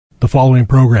The following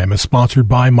program is sponsored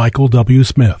by Michael W.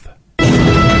 Smith. The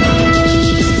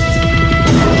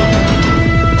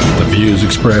views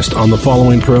expressed on the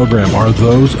following program are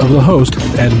those of the host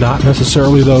and not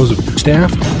necessarily those of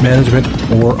staff, management,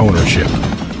 or ownership.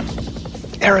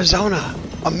 Arizona,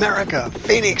 America,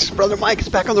 Phoenix, Brother Mike is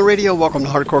back on the radio. Welcome to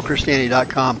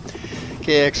HardcoreChristianity.com,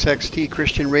 KXXT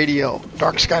Christian Radio,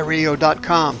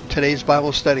 DarkSkyRadio.com. Today's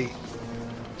Bible study,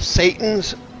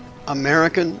 Satan's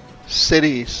American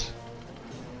Cities.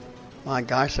 My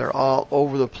gosh, they're all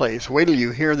over the place. Wait till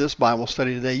you hear this Bible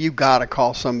study today. You got to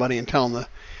call somebody and tell them the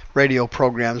radio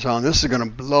program's on. This is going to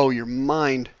blow your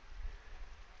mind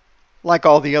like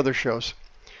all the other shows.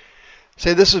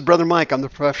 Say, this is Brother Mike. I'm the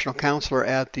professional counselor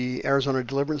at the Arizona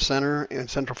Deliverance Center in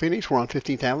Central Phoenix. We're on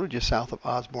 15th Avenue, just south of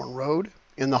Osborne Road,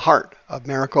 in the heart of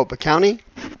Maricopa County,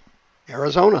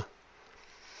 Arizona.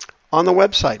 On the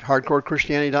website,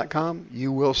 hardcorechristianity.com,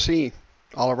 you will see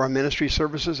all of our ministry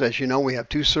services. As you know, we have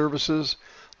 2 services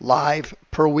live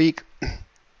per week.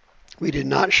 We did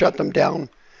not shut them down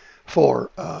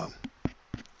for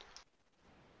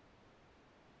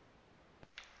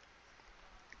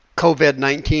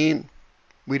COVID-19.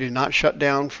 We did not shut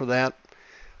down for that.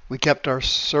 We kept our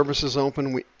services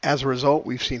open. As a result,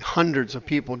 we've seen hundreds of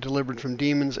people delivered from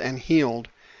demons and healed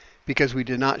because we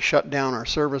did not shut down our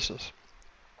services.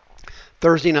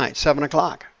 Thursday night, 7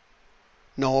 o'clock.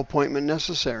 No appointment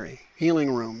necessary.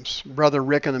 Healing rooms. Brother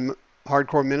Rick and the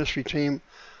Hardcore Ministry team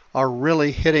are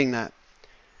really hitting that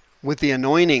with the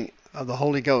anointing of the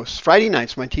Holy Ghost. Friday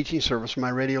night's my teaching service for my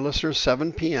radio listeners,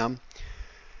 7 p.m.,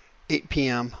 8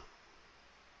 p.m.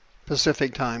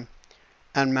 Pacific time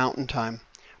and Mountain time.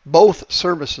 Both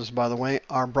services, by the way,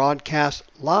 are broadcast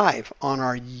live on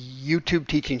our YouTube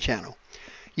teaching channel.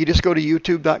 You just go to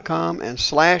youtube.com and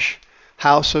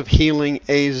 /House of Healing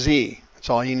AZ. That's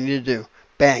all you need to do.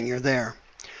 Bang, you're there.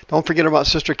 Don't forget about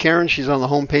Sister Karen. She's on the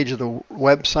homepage of the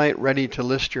website, ready to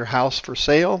list your house for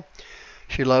sale.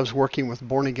 She loves working with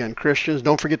born-again Christians.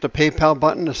 Don't forget the PayPal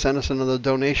button to send us another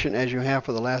donation as you have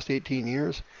for the last 18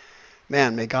 years.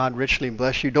 Man, may God richly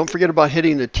bless you. Don't forget about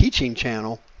hitting the teaching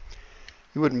channel.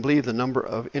 You wouldn't believe the number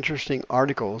of interesting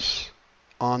articles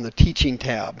on the teaching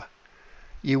tab.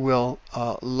 You will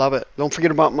love it. Don't forget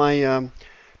about my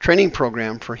training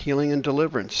program for healing and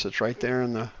deliverance. It's right there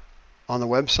on the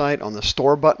website, on the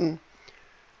store button.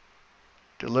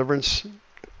 Deliverance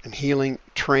and healing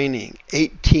training.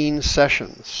 18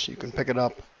 sessions. You can pick it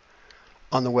up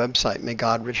on the website. May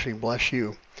God richly bless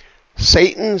you.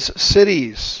 Satan's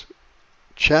Cities.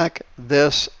 Check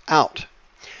this out.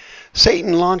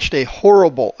 Satan launched a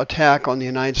horrible attack on the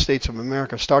United States of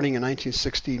America starting in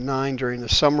 1969 during the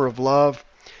Summer of Love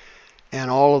and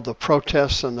all of the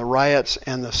protests and the riots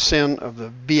and the sin of the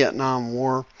Vietnam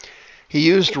War. He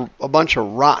used a bunch of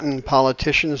rotten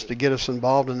politicians to get us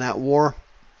involved in that war.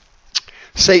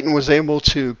 Satan was able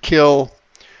to kill,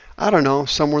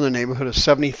 somewhere in the neighborhood of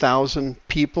 70,000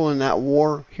 people in that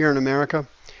war here in America.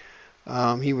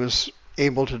 He was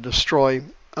able to destroy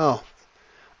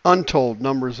untold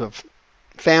numbers of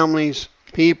families,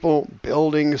 people,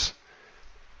 buildings,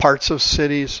 parts of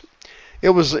cities. It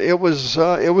was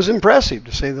impressive,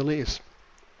 to say the least.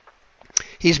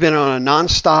 He's been on a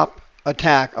nonstop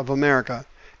attack of America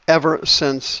ever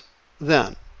since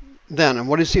then. And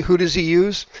who does he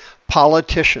use?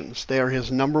 Politicians. They are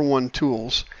his number one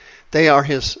tools. They are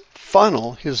his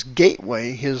funnel, his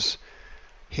gateway, his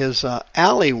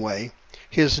alleyway,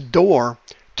 his door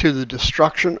to the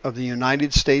destruction of the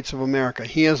United States of America.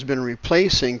 He has been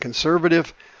replacing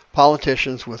conservative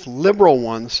politicians with liberal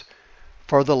ones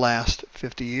for the last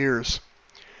 50 years.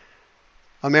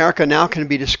 America now can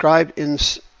be described in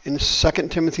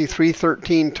 2 Timothy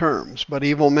 3:13 terms. But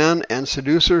evil men and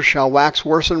seducers shall wax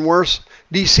worse and worse,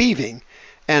 deceiving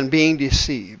and being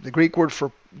deceived. The Greek word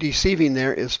for deceiving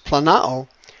there is planao,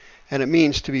 and it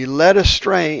means to be led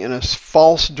astray in a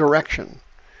false direction,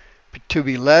 to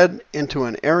be led into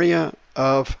an area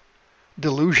of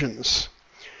delusions.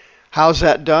 How's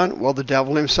that done? Well, the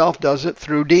devil himself does it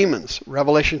through demons.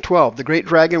 Revelation 12, the great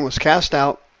dragon was cast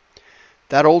out,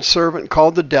 that old servant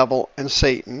called the devil and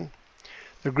Satan.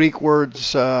 The Greek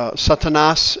words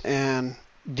satanas and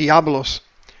diabolos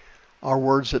are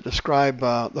words that describe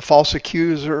the false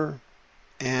accuser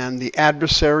and the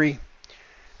adversary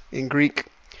in Greek.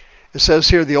 It says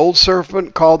here, the old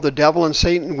serpent called the devil and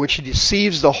Satan, which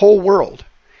deceives the whole world.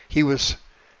 He was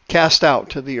cast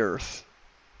out to the earth,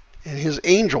 and his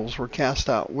angels were cast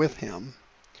out with him.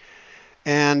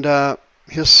 And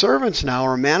his servants now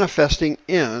are manifesting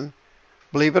in,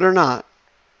 believe it or not,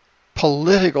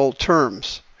 political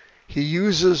terms. He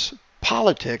uses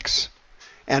politics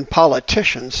and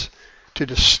politicians to to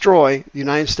destroy the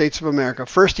United States of America.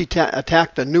 First, he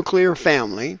attacked the nuclear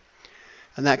family,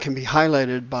 and that can be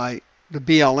highlighted by the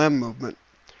BLM movement.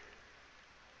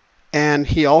 And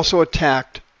he also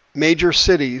attacked major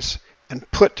cities and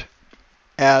put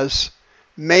as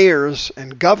mayors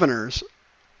and governors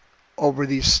over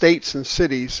these states and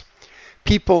cities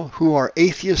people who are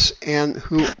atheists and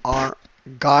who are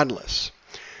godless.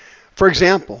 For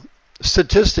example,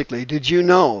 statistically, did you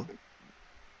know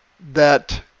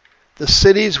that the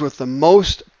cities with the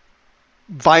most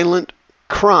violent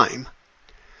crime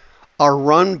are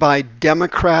run by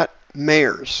Democrat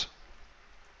mayors?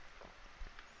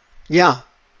 Yeah,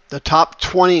 the top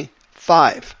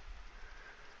 25.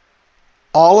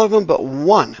 All of them but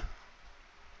one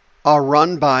are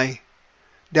run by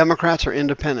Democrats or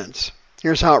independents.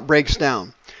 Here's how it breaks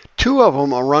down. 2 of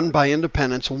them are run by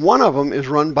independents. 1 of them is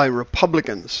run by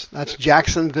Republicans. That's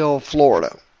Jacksonville,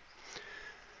 Florida.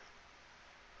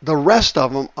 The rest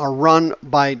of them are run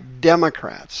by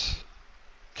Democrats.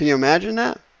 Can you imagine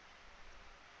that?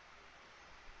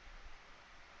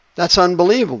 That's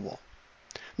unbelievable.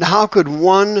 Now, how could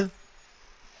one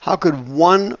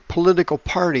political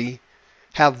party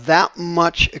have that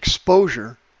much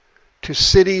exposure to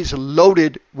cities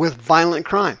loaded with violent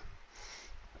crime?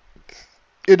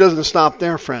 It doesn't stop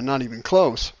there, friend, not even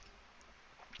close.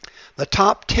 The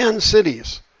top 10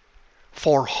 cities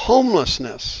for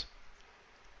homelessness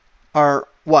are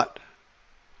what?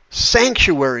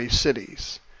 Sanctuary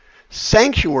cities.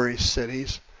 Sanctuary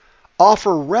cities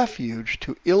offer refuge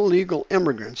to illegal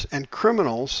immigrants and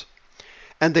criminals,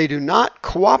 and they do not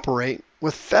cooperate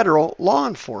with federal law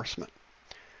enforcement.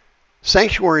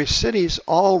 Sanctuary cities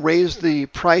all raise the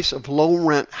price of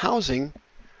low-rent housing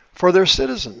for their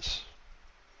citizens.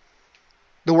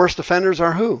 The worst offenders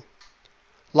are who?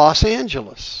 Los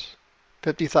Angeles,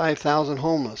 55,000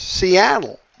 homeless.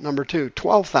 Seattle, number 2,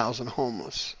 12,000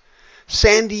 homeless.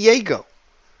 San Diego,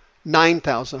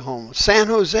 9,000 homeless. San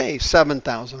Jose,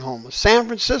 7,000 homeless. San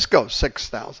Francisco,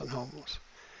 6,000 homeless.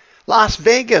 Las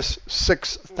Vegas,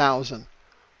 6,000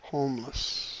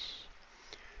 homeless.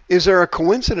 Is there a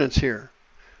coincidence here?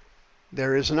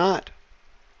 There is not.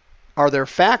 Are there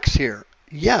facts here?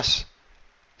 Yes.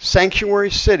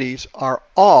 Sanctuary cities are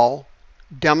all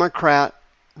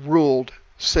Democrat-ruled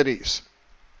cities.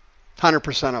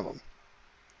 100% of them.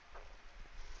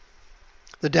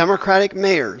 The Democratic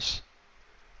mayors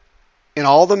in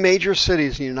all the major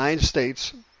cities in the United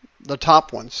States, the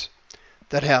top ones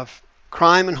that have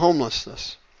crime and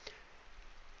homelessness,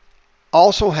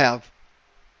 also have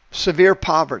severe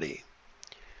poverty,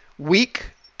 weak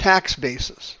tax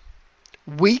bases,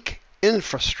 weak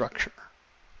infrastructure,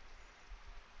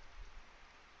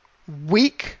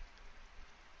 weak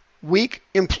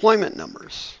employment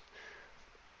numbers,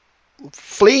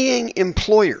 fleeing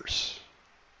employers,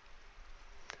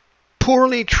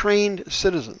 poorly trained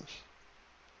citizens,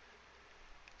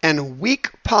 and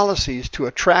weak policies to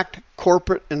attract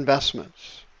corporate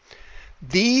investments.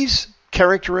 These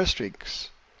characteristics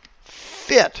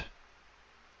fit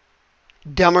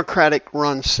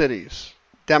Democratic-run cities,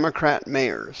 Democrat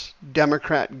mayors,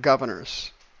 Democrat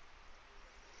governors.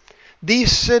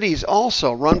 These cities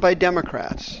also run by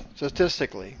Democrats,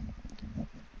 statistically.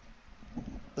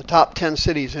 The top 10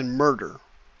 cities in murder,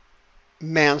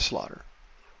 manslaughter,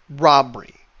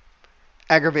 robbery,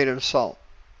 aggravated assault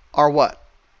are what?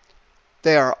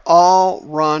 They are all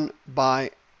run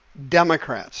by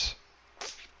Democrats.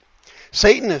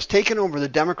 Satan has taken over the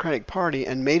Democratic Party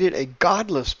and made it a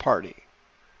godless party.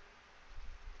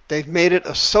 They've made it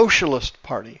a socialist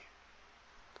party.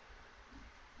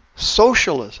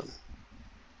 Socialism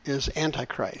is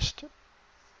Antichrist.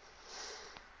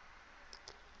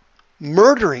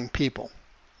 Murdering people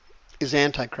is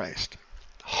Antichrist.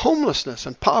 Homelessness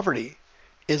and poverty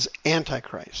is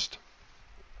Antichrist.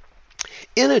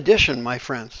 In addition, my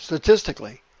friends,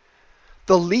 statistically,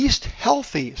 the least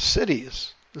healthy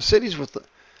cities, the cities with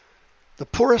the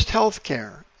poorest health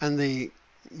care and the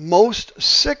most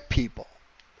sick people,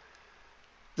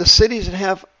 the cities that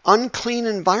have unclean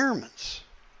environments,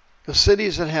 the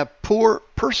cities that have poor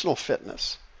personal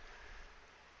fitness.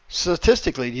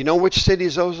 Statistically, do you know which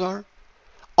cities those are?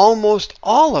 Almost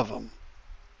all of them,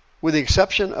 with the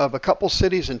exception of a couple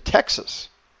cities in Texas,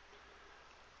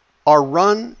 are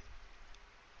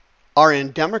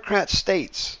in Democrat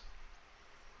states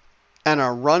and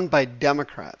are run by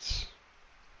Democrats.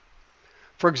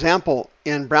 For example,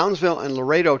 in Brownsville and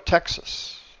Laredo,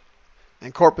 Texas,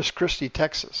 and Corpus Christi,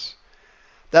 Texas,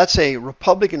 that's a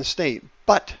Republican state,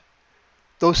 but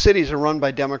those cities are run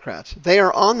by Democrats. They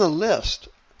are on the list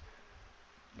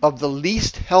of the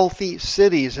least healthy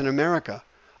cities in America,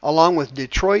 along with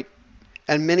Detroit,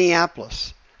 and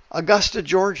Minneapolis, Augusta,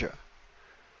 Georgia,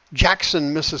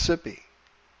 Jackson, Mississippi,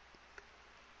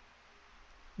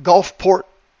 Gulfport,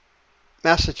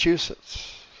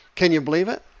 Massachusetts. Can you believe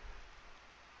it?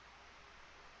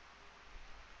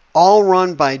 All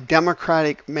run by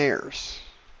Democratic mayors,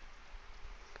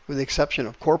 with the exception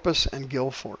of Corpus and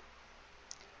Guilford.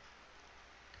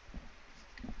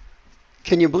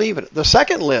 Can you believe it? The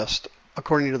second list,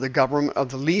 according to the government,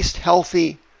 of the least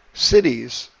healthy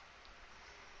cities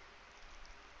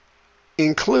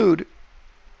include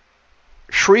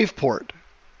Shreveport,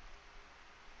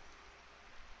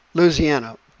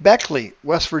 Louisiana, Beckley,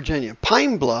 West Virginia,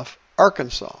 Pine Bluff,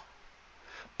 Arkansas.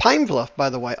 Pine Bluff,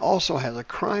 by the way, also has a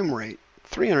crime rate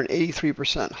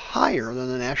 383% higher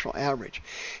than the national average.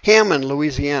 Hammond,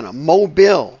 Louisiana,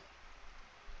 Mobile,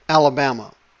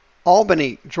 Alabama,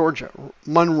 Albany, Georgia,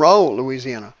 Monroe,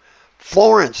 Louisiana,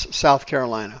 Florence, South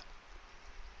Carolina,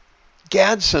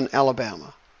 Gadsden,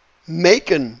 Alabama,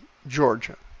 Macon,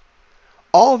 Georgia.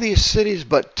 All these cities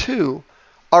but two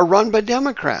are run by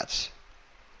Democrats.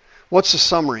 What's the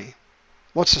summary?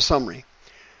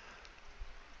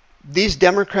 These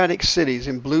Democratic cities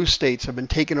in blue states have been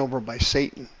taken over by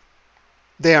Satan.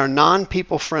 They are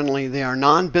non-people friendly. They are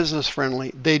non-business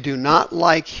friendly. They do not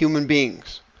like human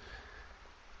beings.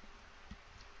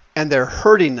 And they're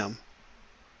hurting them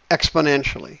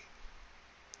exponentially.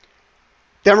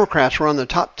 Democrats run the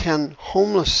top 10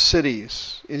 homeless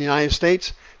cities in the United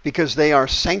States because they are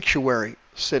sanctuary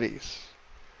cities.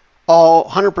 All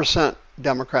 100%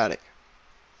 Democratic.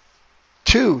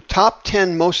 2 top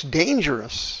 10 most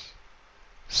dangerous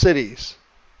cities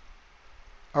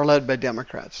are led by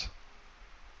Democrats.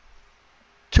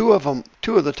 Two of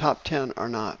the top 10 are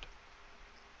not.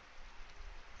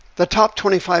 The top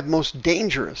 25 most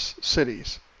dangerous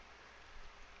cities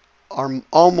are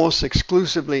almost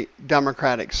exclusively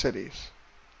Democratic cities.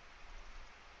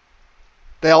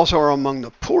 They also are among the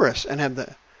poorest and have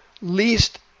the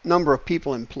least number of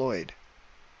people employed.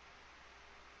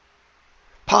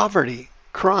 Poverty,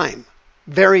 crime,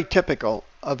 very typical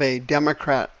of a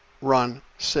Democrat-run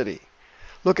city.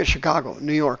 Look at Chicago,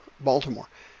 New York, Baltimore.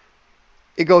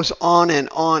 It goes on and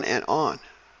on and on.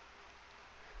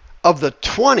 Of the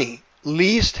 20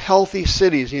 least healthy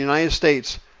cities in the United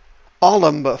States, all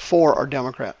of them but 4 are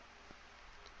Democrat.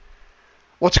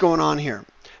 What's going on here?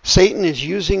 Satan is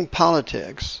using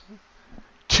politics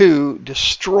to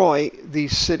destroy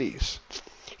these cities.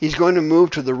 He's going to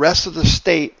move to the rest of the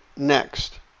state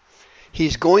next.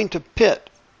 He's going to pit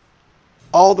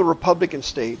all the Republican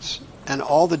states and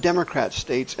all the Democrat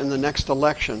states in the next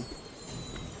election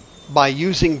by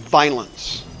using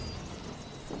violence.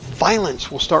 Violence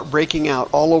will start breaking out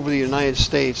all over the United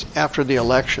States after the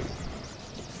election.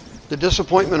 The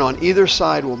disappointment on either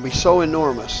side will be so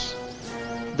enormous,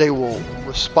 they will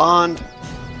respond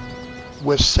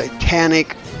with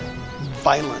satanic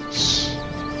violence.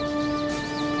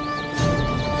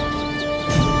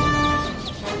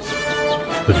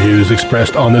 The views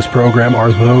expressed on this program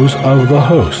are those of the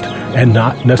host and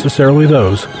not necessarily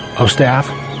those of staff,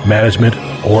 management,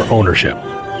 or ownership.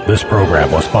 This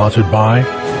program was sponsored by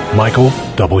Michael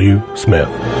W. Smith.